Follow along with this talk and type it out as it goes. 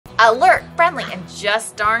Alert, friendly, and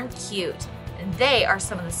just darn cute. They are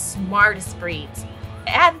some of the smartest breeds.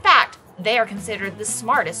 In fact, they are considered the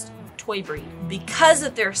smartest toy breed. Because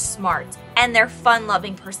of their smarts and their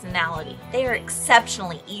fun-loving personality, they are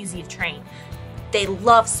exceptionally easy to train. They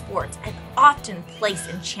love sports and often place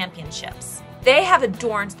in championships. They have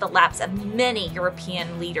adorned the laps of many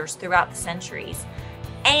European leaders throughout the centuries,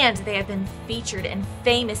 and they have been featured in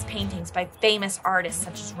famous paintings by famous artists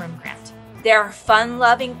such as Rembrandt. Their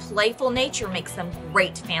fun-loving, playful nature makes them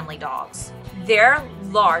great family dogs. Their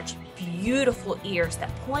large, beautiful ears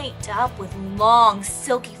that point up with long,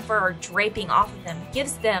 silky fur draping off of them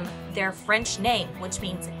gives them their French name, which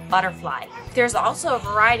means butterfly. There's also a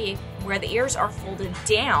variety where the ears are folded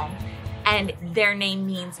down, and their name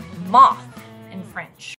means moth in French.